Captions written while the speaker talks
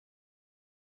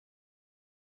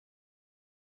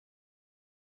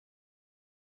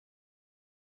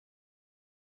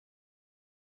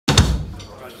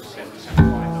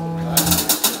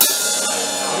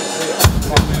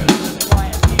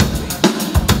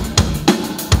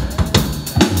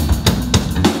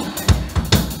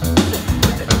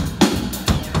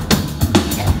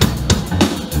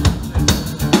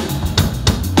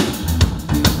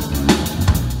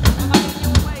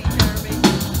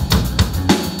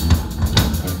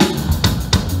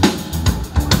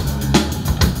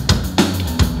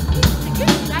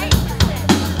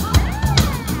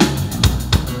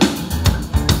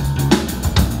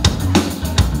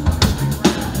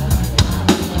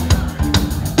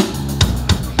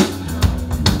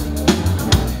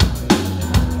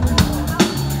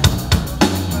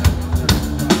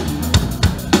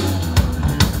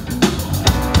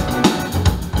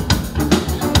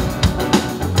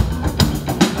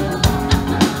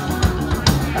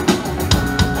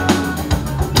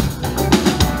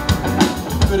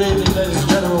evening, ladies and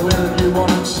gentlemen. We're the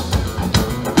NeuMonarchs.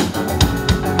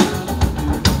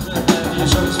 We're going to play a few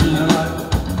songs for you tonight.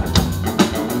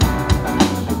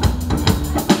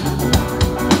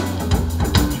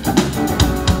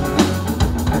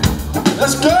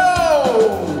 Let's go!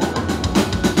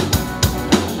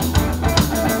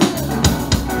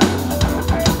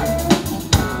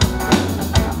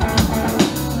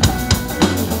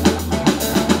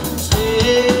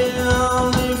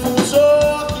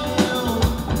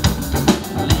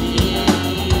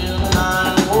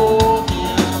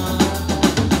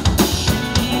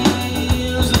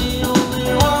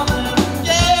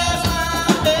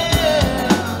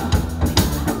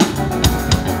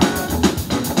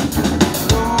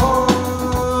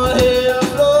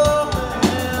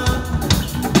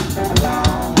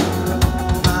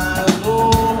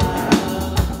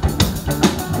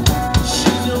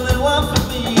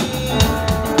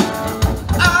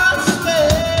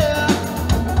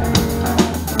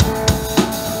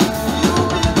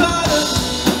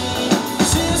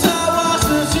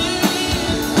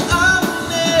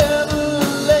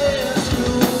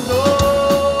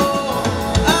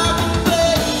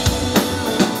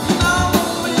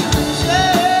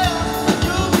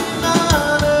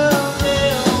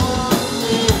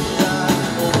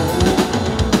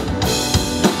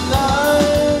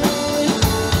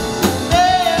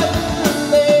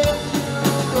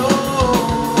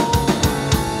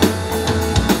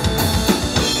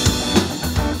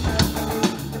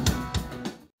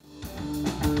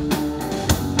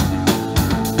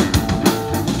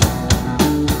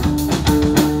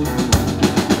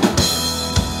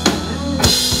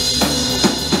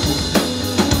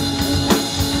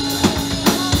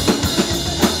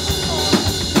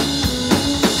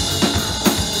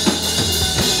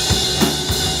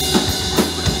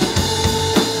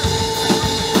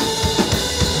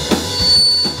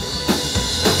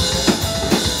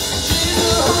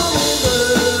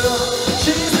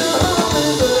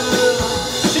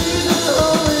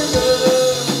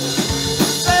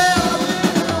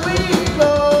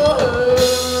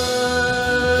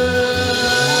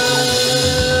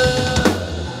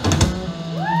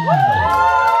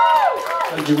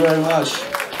 Thank you very much.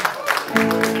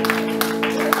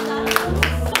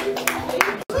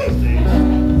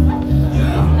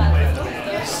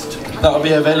 That'll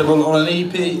be available on an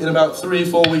EP in about 3 or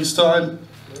 4 weeks' time.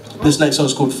 This next song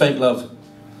is called Fake Love.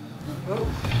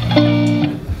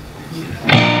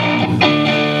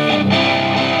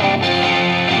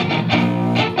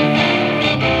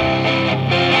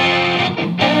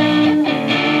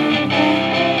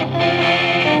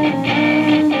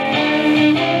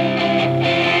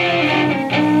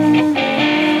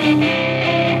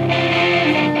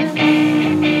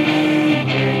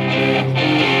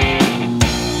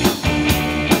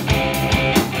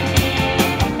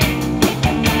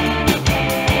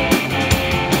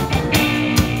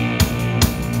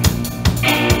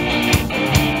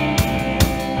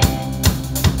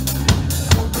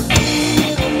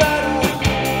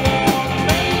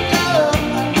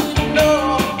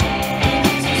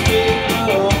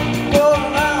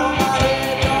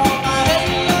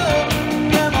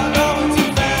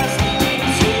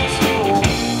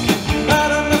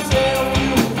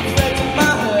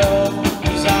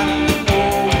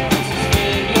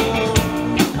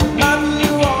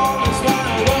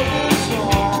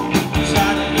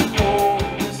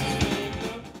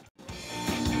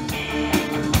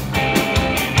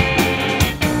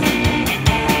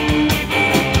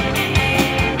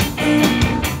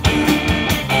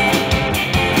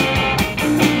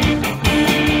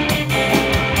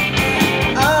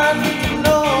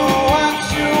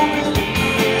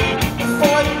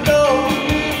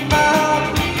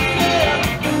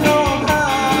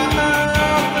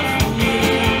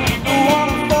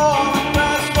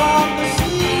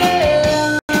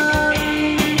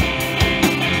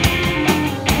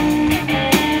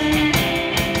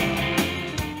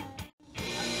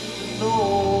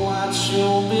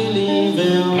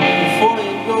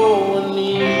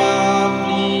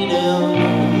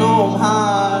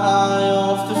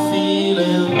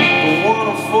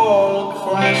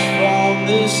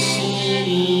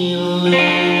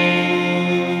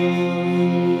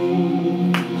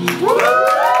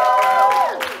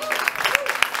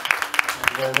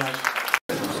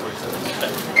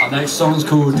 Our next song's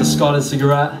called Discarded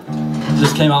Cigarette.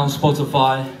 Just came out on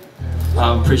Spotify.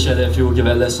 Appreciate it if you will give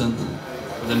it a listen.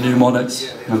 The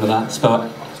NeuMonarchs, remember that? Spell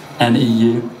it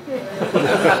N-E-U.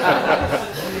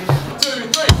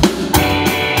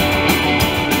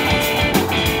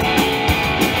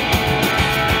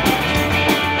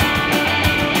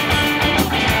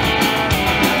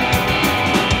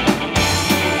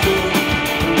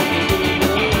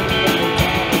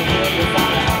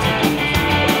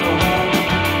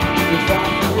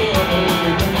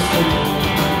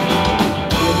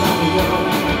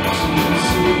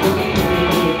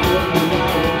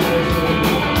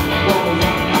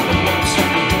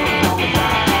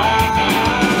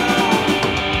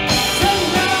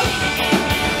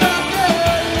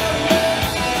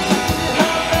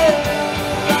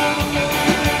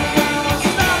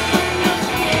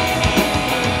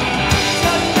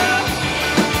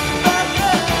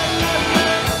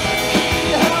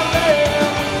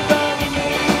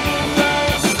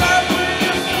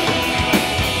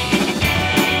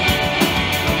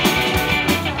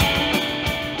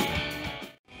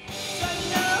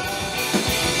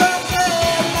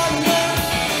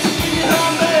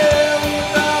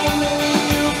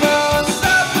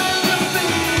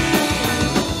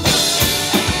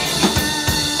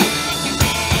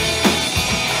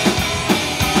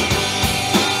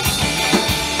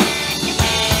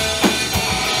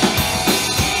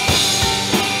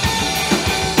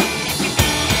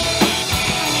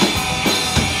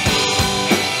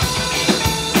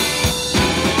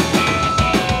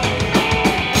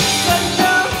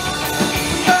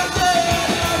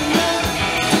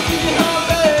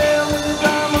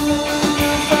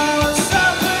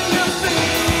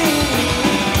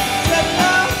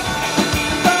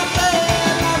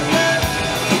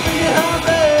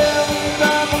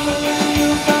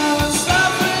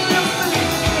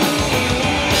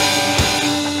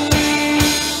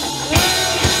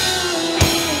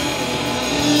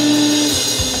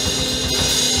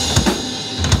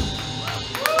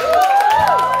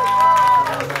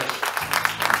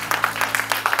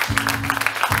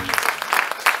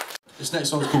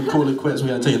 song's called Call It Quits. We're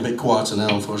going to take it a bit quieter now,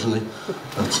 unfortunately.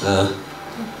 But,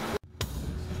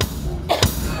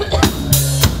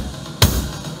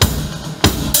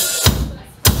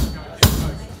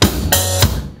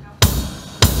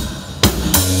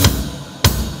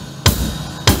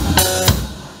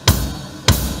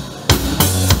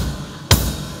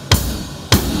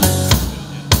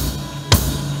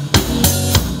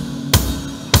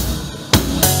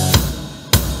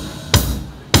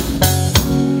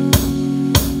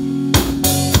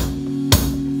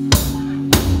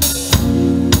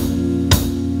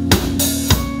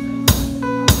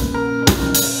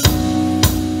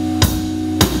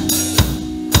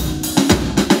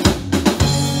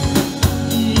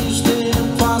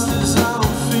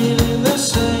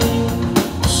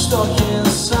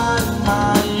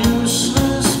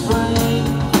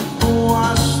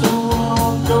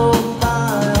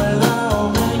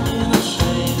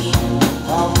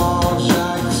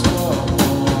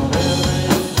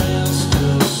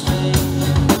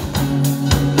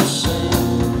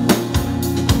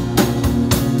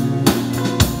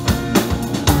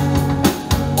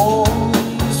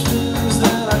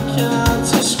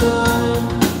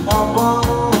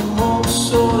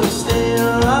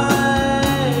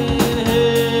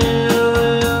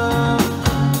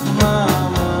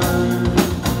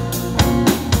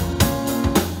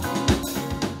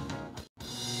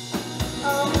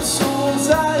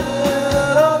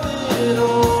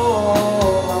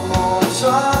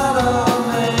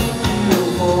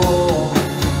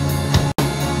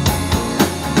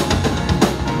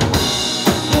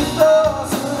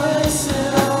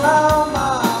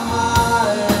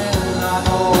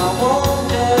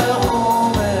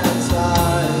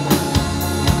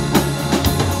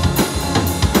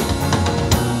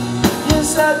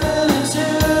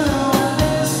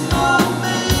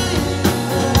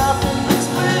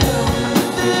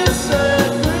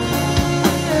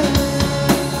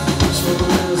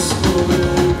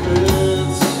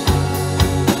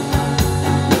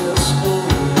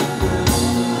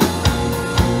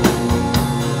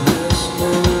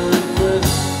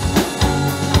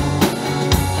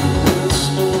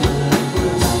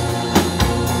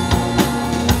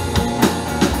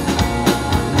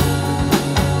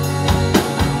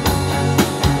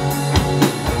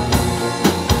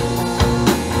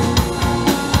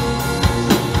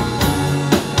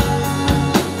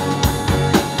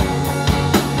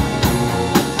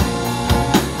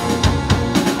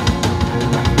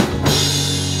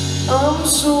 I'm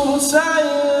so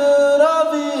tired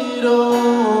of it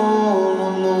all.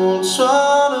 I'm not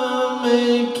trying to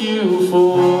make you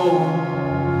fall,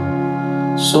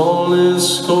 so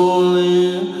let's call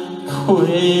it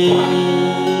quits.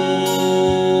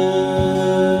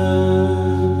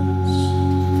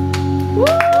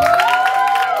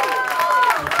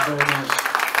 Thank you very much.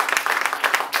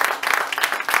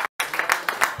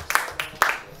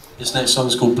 This next song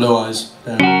is called Blue Eyes.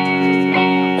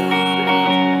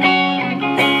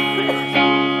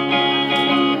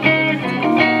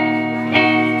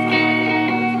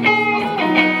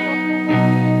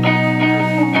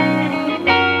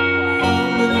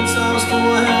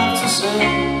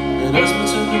 It hurts me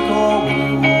to be cold when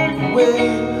you walk away,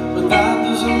 but that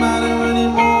doesn't matter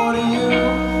anymore to you.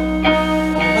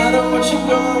 No matter what you're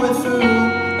going through,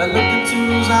 I look into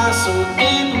those eyes so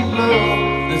deep and blue.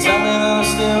 They tell me that I'm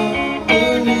still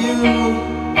into you.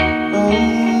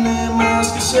 Then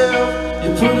ask yourself, you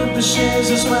put up the shades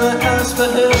just when I ask for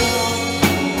help.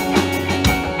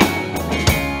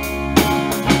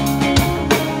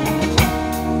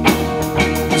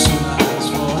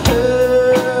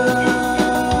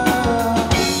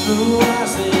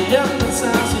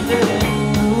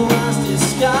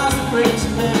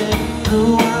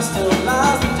 Blue eyes still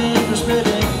lies the dangerous,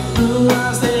 baby. Blue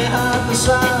eyes, they hide the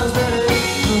signs, baby.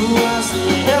 Blue eyes, they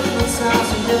hypnotize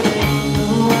you, baby.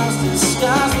 Blue eyes,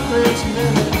 disguise the crazy,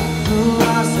 baby. Blue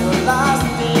eyes still lies the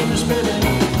dangerous, baby.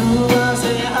 Blue eyes,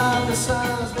 they hide the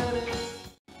signs, baby.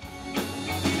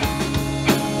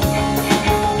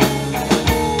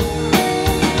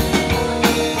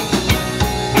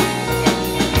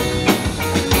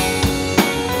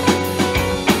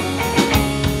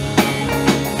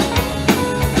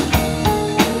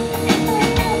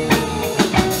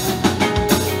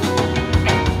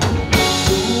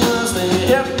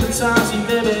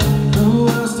 Baby, blue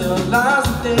eyes still lies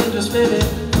the dangerous, baby.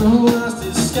 Blue eyes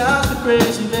disguise the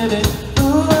crazy, baby.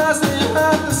 Blue eyes they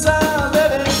hide the signs,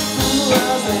 baby. Blue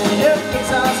eyes they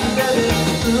hypnotize you, baby.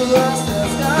 Blue eyes still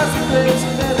disguise the crazy,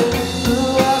 baby.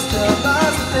 Blue eyes still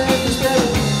lies the dangerous,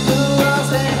 baby. Blue eyes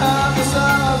they hide the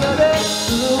signs, baby.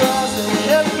 Blue eyes they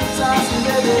hypnotize you,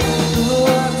 baby. Blue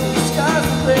eyes disguise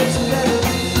the crazy, baby.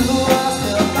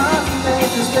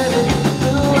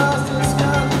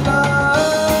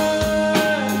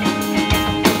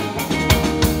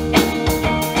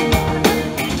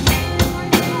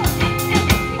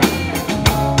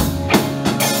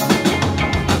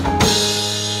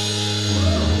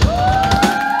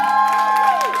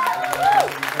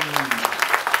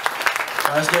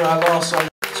 hear our last song.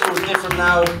 It's called Different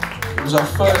Now. It was our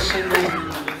first single.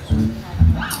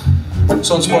 It's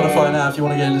on Spotify now if you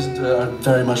want to go and listen to it. I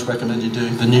very much recommend you do.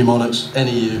 The NeuMonarchs,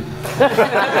 NEU.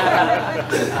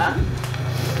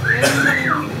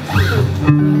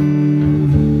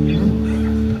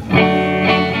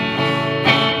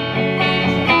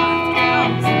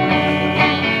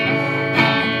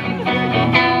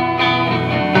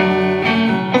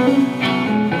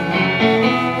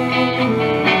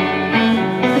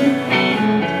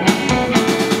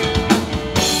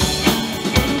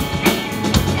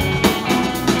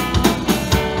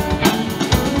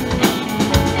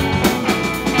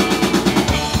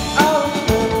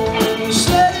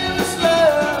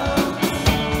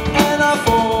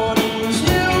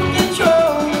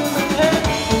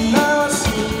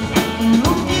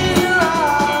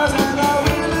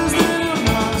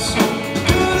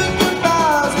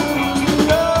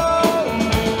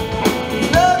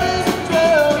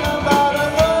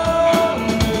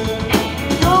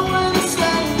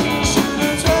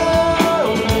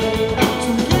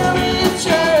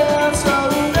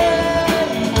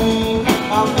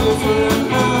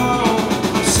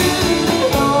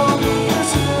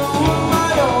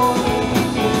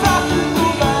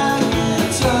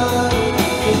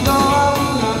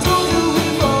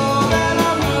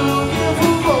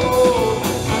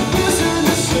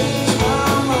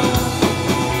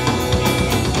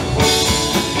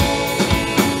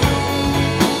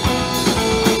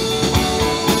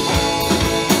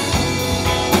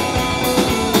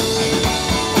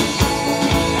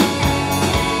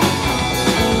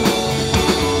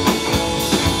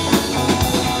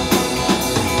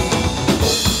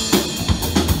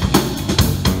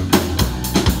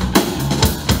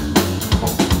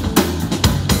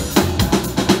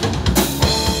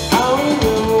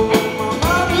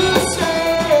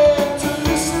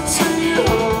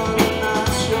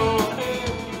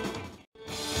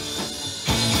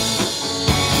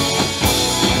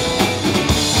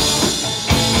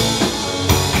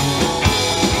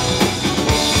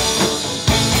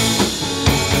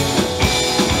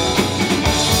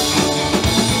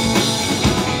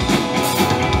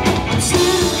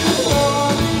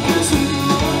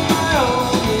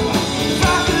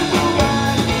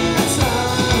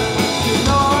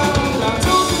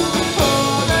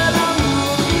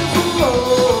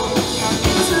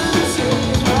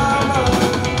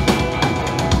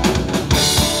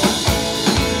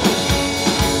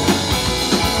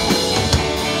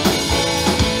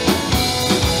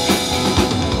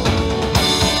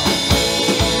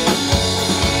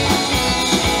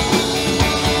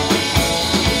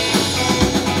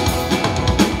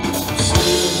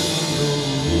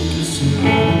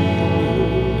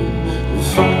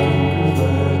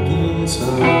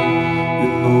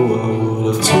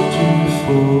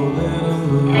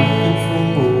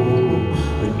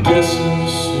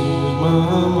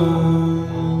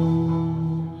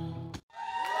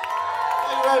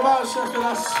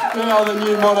 We are the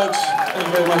NeuMonarchs. Thank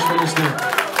you very much for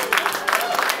listening.